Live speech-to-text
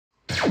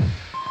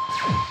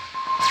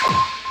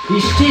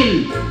He's still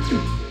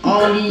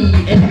all he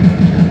ever.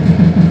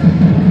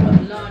 But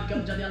the Lord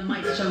God the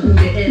Almighty shall rule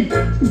the head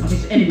of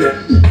his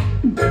enemies.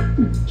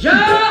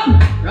 Jah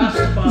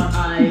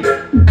Rastafari,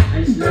 and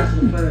it's the last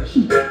of the first.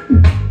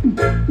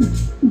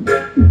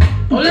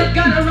 Oh, let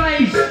God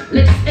arise,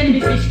 let his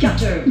enemies be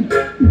scattered.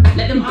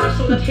 Let them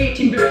also that hate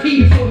him be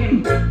flee before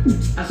him.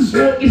 As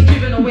smoke is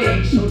driven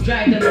away, so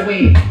drive them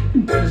away.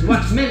 As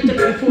wax melted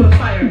before the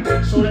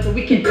fire, so let the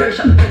wicked perish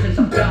at the presence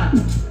of God.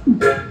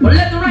 But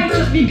let the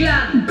righteous be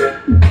glad.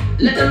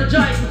 Let them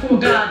rejoice before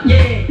God,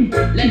 yea,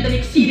 let them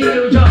exceedingly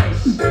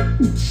rejoice.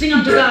 Sing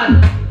unto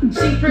God,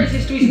 sing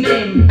praises to his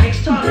name,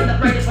 extol him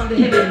that rideth on the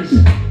heavens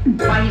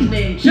by his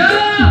name.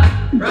 Jah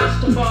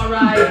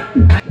Rastafari.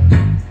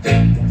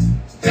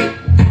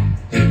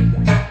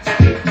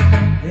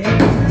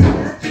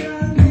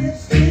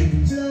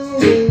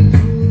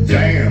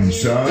 Damn,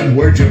 son,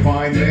 where'd you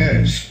find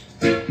this?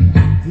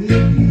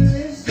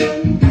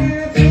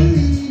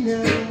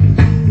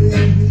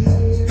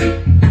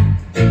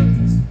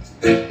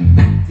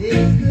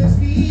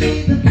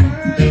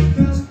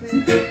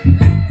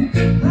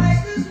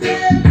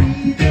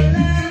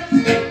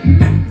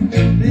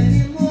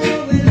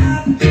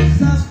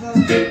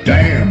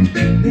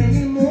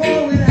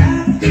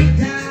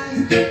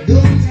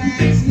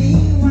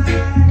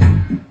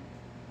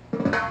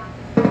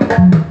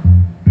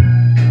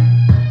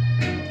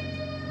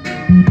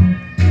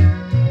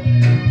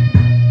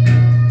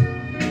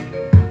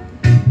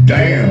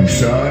 Damn,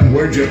 son,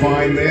 where'd you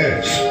find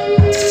this?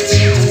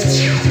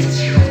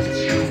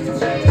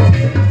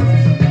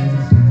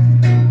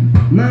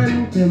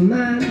 Man to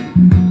man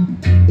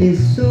is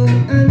so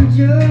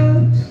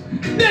unjust.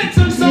 That's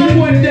some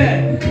someone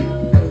dead.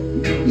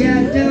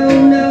 You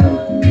don't know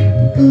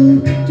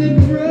who to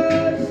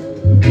trust.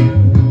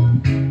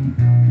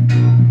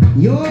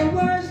 Your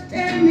worst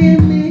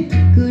enemy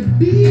could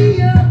be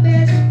your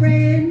best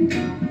friend,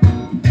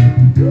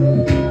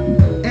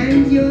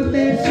 and your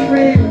best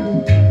friend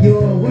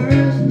your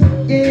worst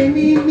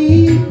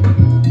enemy.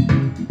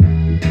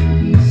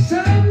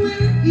 Some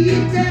will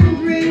eat and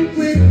drink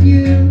with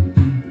you.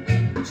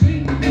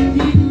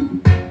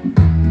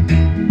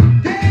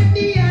 Then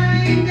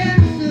behind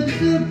them sus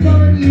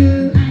upon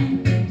you.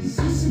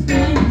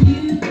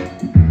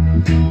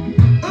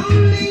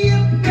 Only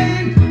your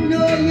friend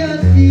know your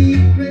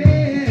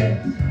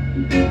secrets.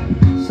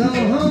 So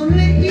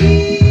only he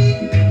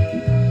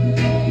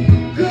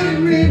could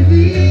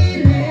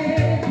reveal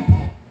it.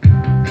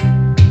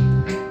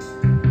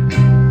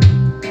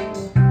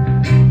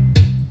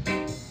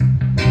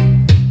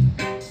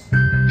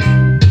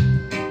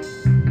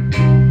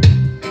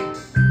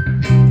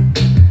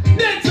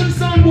 That's some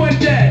someone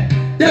dead.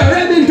 The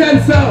Remington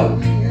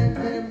sound.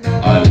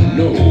 I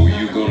know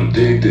you're gonna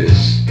dig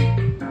this.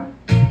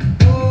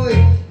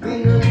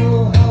 We don't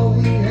know how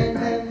we and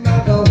them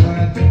are gonna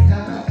work it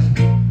out.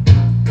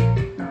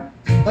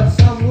 But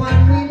someone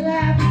will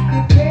have to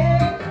pay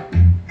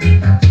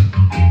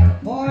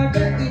for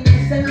the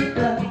innocent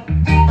blood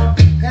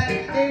that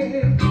they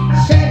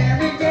shed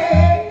every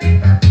day.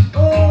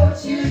 Oh,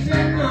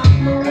 children of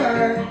my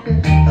world,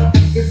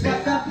 it's what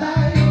the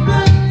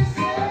Bible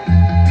says.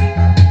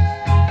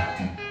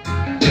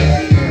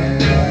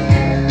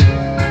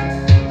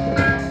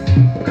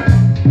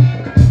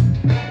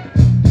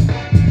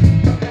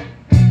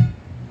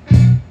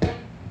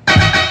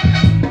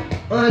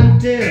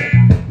 Until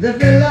the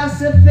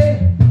philosophy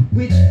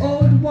which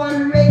old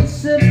one rates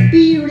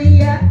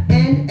superior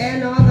and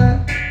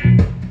another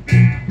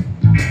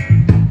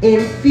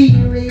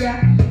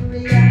inferior.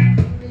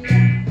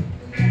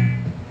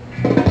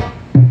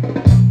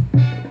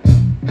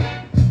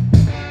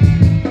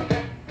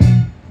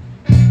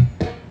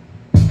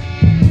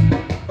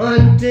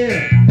 Until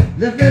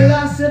the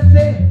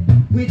philosophy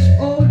which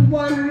old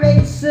one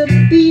rates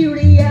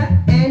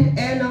superior and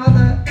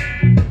another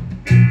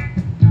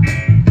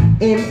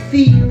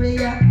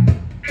inferior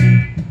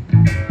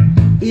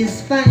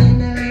is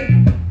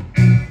finally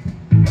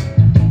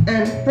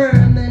and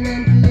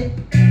permanently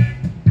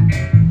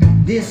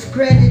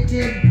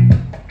discredited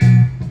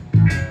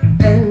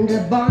and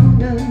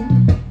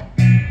abandoned.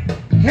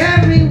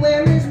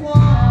 Everywhere is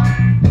war.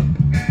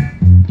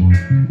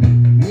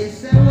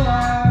 It's a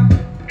war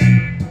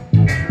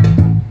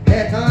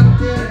that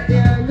until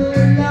they're no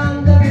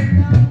longer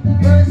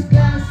first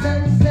class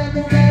and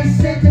second class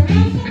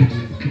citizens.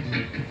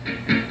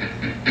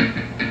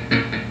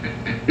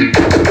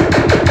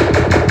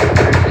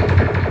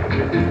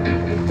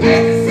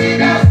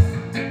 Exodus,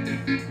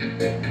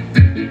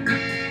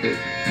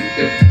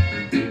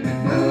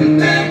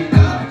 movement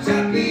of the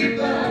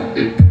people.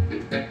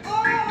 Oh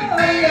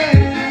yeah,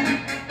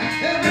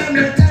 I'm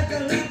gonna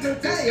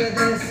tell you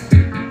this.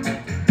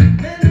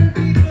 Many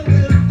people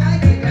will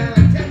fight it out.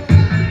 Tell me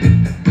why.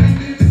 When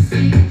you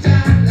see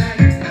John like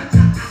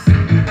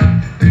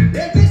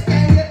let me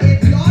tell you, if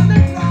you're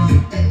not wrong,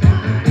 then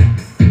why?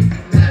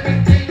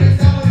 Everything is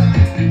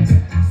alright.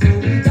 So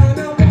we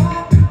gonna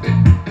walk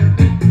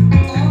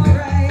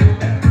alright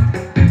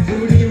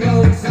through the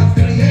roads of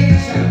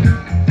creation.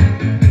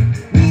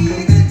 We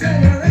the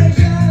generation.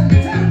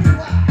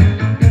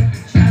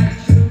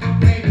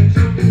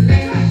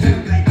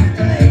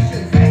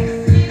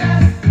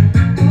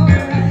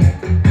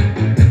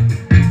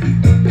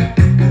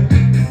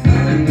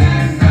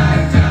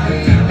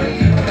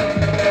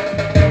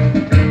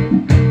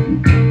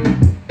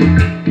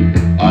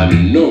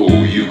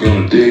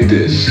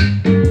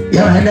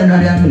 And them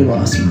not the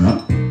boss, man.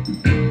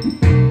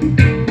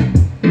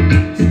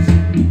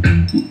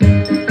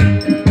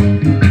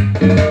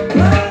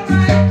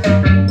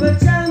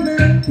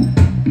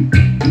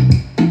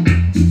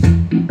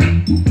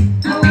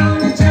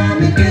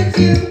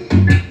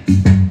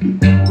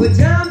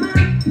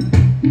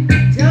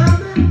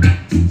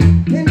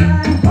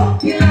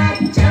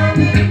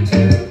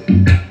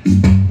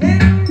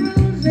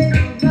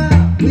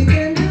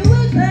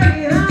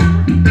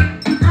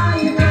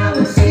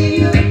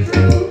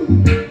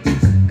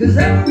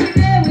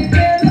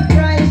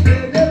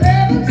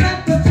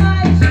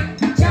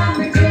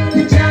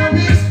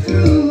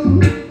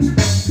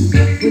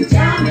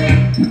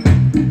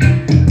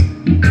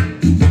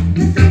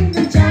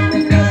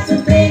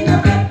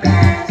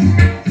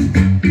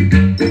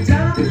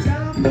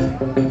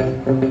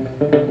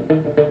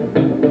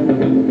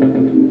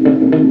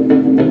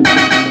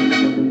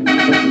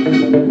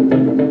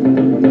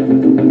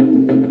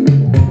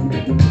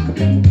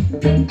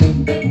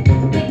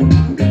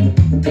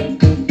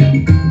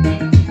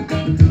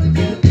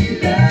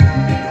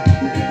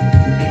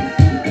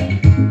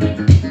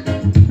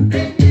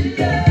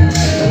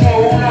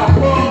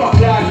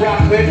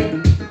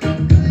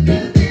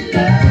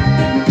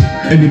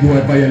 Any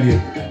boy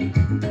violate,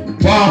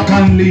 walk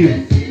and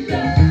leave.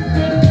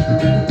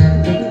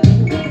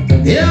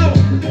 Yo,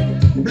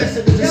 blessed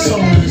is the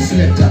sound of the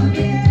selector.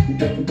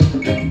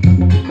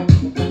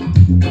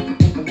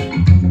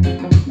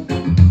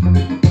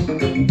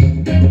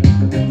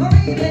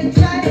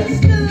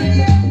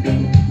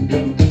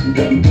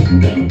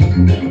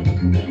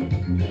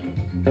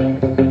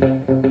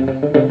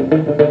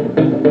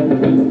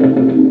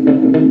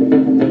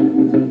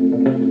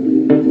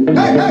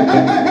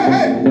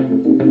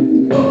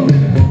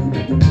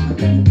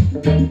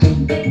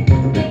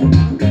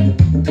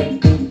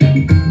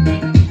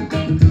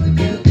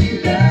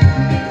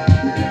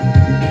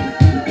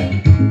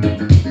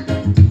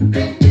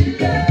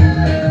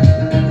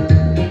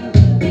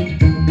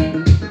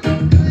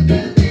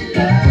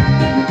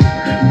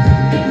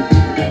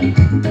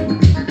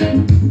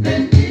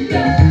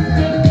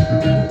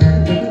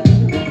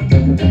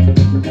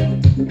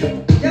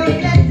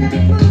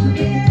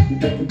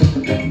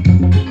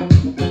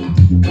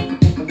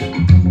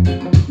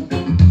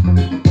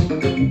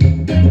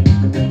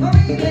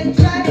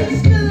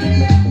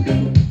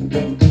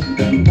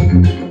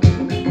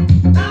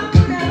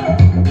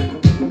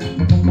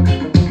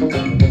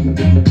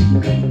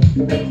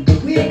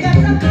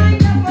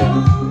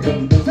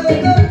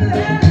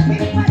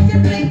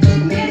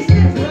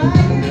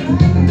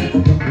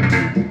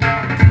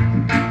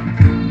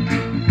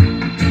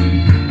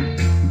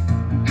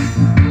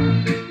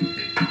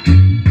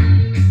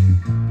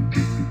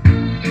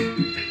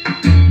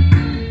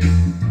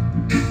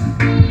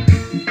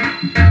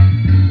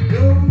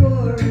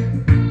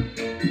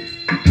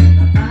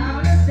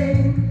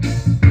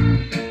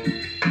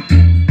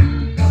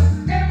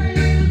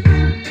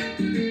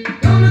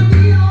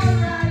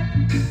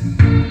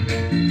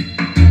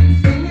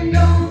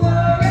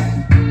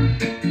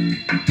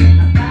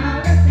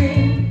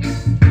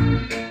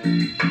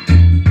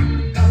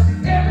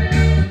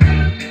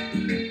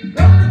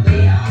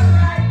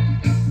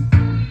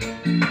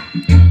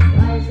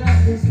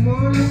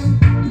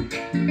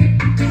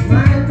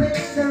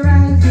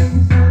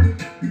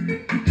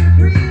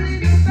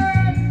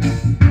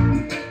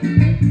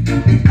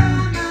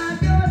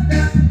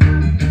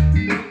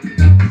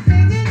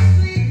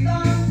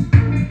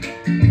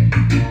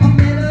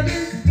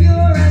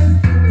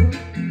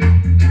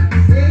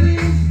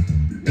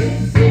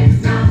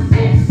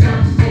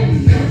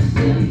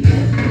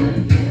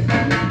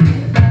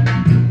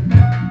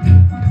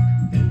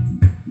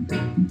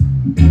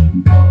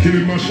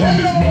 Killing machine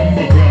this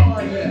mumbo club.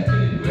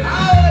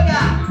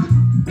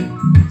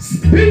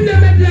 Spin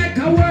them head like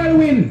a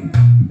whirlwind.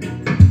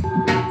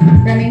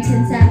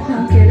 Remington South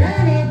Pump, you're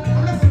running.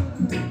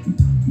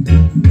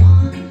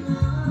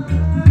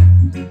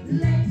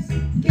 Let's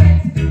get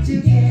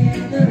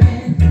together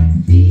and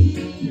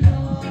feel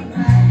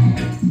alright.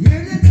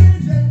 Hear the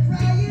children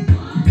crying.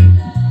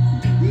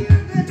 Hear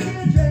the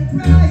children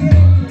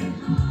crying.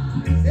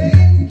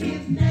 Saying,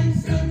 give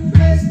thanks and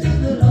praise to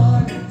the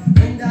Lord,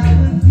 and I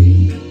will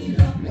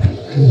feel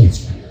alright.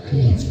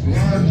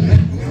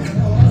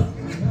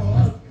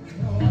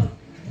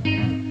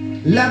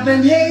 Love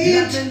and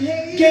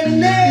hate can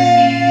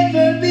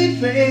never be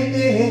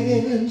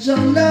friends. Oh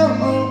no,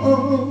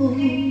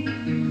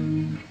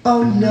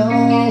 oh no.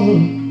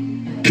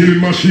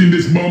 Killing machine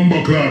this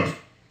mumbo club.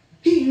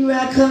 Here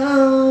I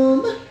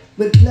come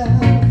with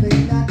love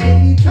and not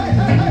hate.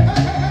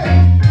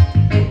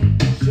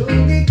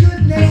 Surely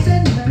goodness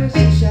and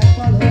mercy shall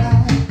follow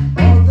us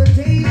all the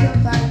days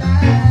of our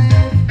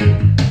life.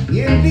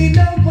 Envy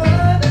no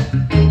one,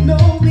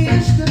 no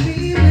means to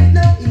be with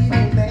no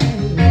evil man.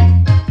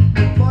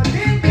 For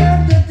then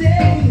comes the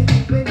day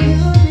when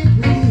you'll be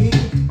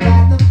grieved by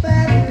the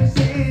Father's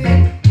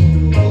hand.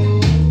 Oh,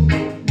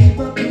 leave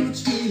up your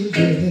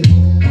children.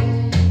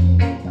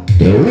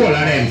 The whole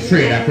of them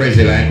afraid of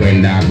crazy like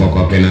when dog buck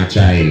up in a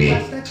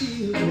Chinese. The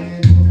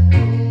children.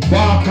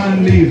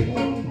 and leave.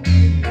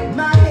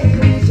 My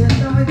head is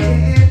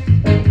anointed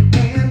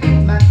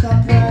and my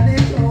cup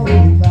runneth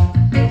over.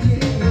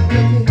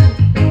 Yeah.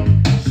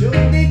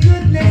 Surely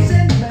goodness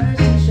and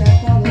mercy shall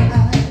follow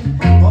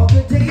I all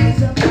the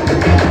days of my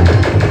life.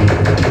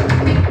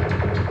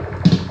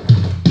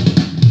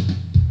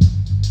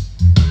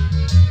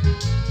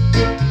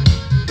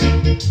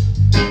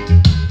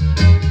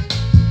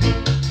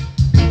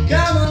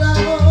 Come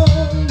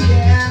along,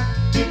 yeah,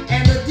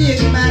 and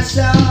dig my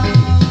soul.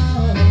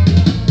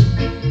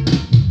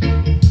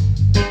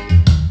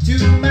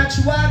 Too much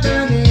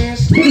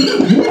wilderness.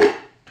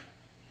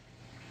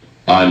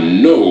 I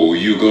know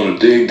you're gonna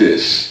dig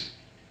this.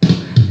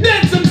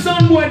 Dead some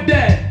son boy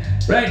dead.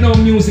 Right now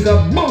music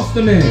a bust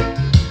the man.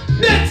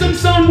 Dead some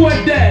son boy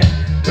dead.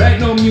 Right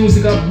now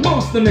music a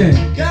bust the man.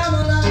 Come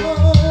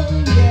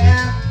along,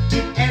 yeah,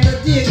 and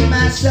dig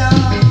my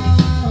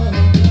soul.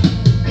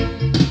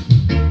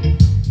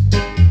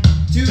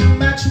 Too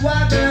much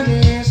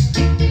wilderness,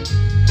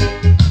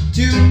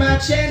 too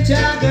much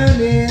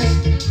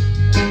antagonist.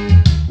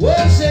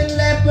 Wolves and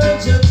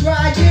leopards are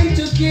trying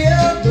to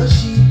kill the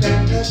sheep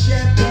and the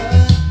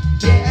shepherd.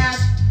 Yes,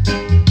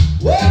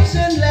 wolves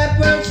and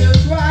leopards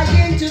are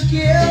trying to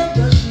kill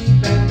the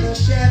sheep and the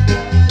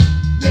shepherd.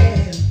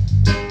 Yeah,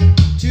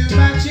 too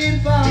much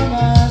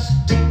informers,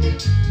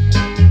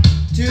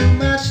 too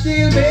much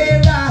steel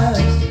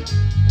bearers,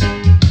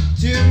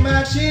 too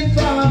much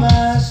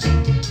informers,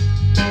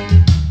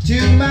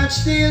 too much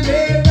steel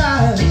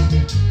bearers.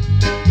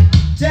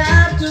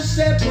 Time to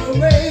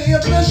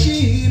separate the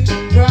sheep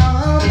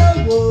from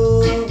the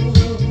wolves.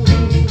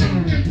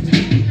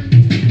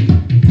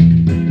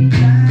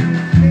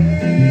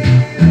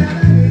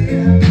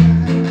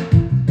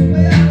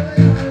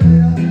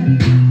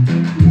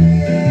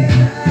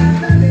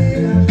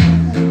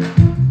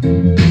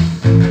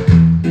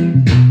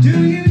 Do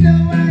you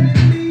know what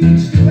it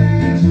means to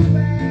ask?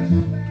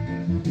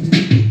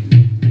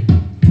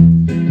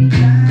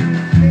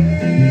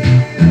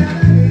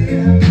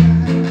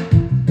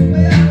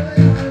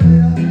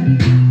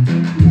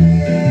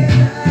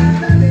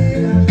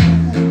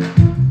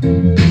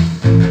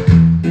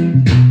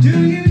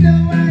 Do you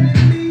know what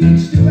it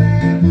means to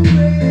have a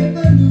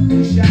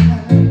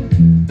revolution?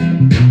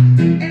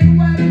 And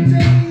what it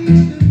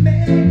takes to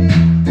make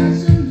a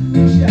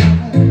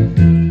solution?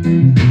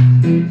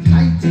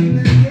 Fighting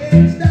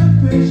against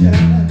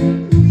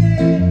oppression,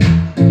 yeah.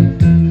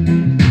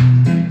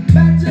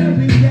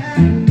 Battering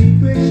down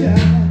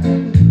depression,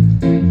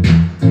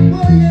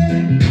 oh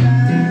yeah.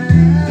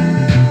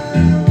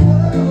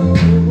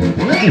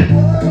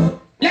 Whoa.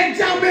 Let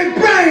down men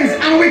praise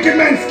and wicked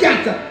men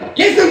scatter.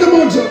 Listen to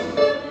Mojo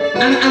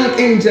and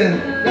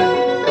Archangel.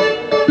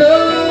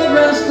 Lord,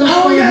 rest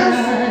Oh yes.